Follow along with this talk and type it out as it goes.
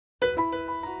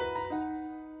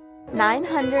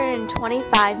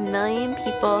925 million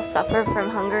people suffer from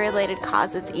hunger-related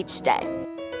causes each day.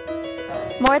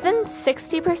 More than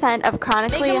 60% of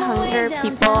chronically hungry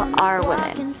people are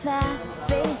women.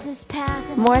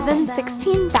 More than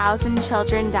 16,000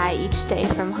 children die each day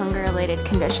from hunger-related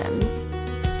conditions.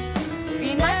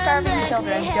 Feed My Starving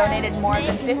Children donated more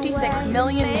than 56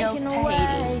 million meals to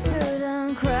Haiti.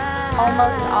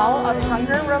 Almost all of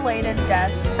hunger-related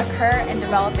deaths occur in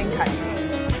developing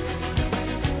countries.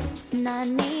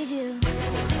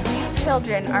 These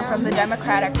children are from the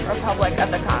Democratic Republic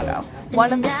of the Congo,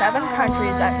 one of the 7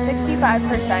 countries that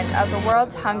 65% of the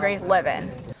world's hungry live in.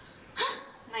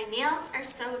 My nails are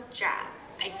so dry.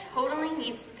 I totally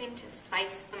need something to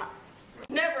spice them up.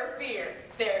 Never fear,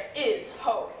 there is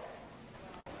hope.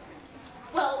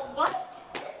 Well, what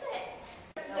is it?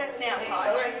 It's nail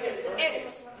polish.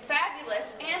 It's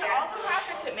fabulous, and all the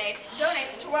profits it makes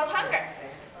donates to world hunger.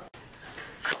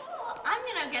 Cool, I'm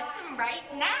gonna get some right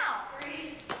now.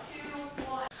 3, 2,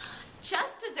 1.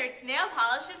 Just Desserts nail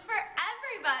polish is for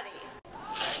everybody.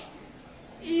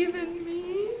 Even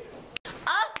me?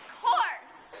 Of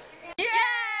course! Yay!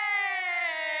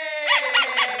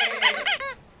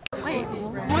 Wait,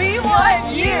 We want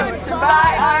you to buy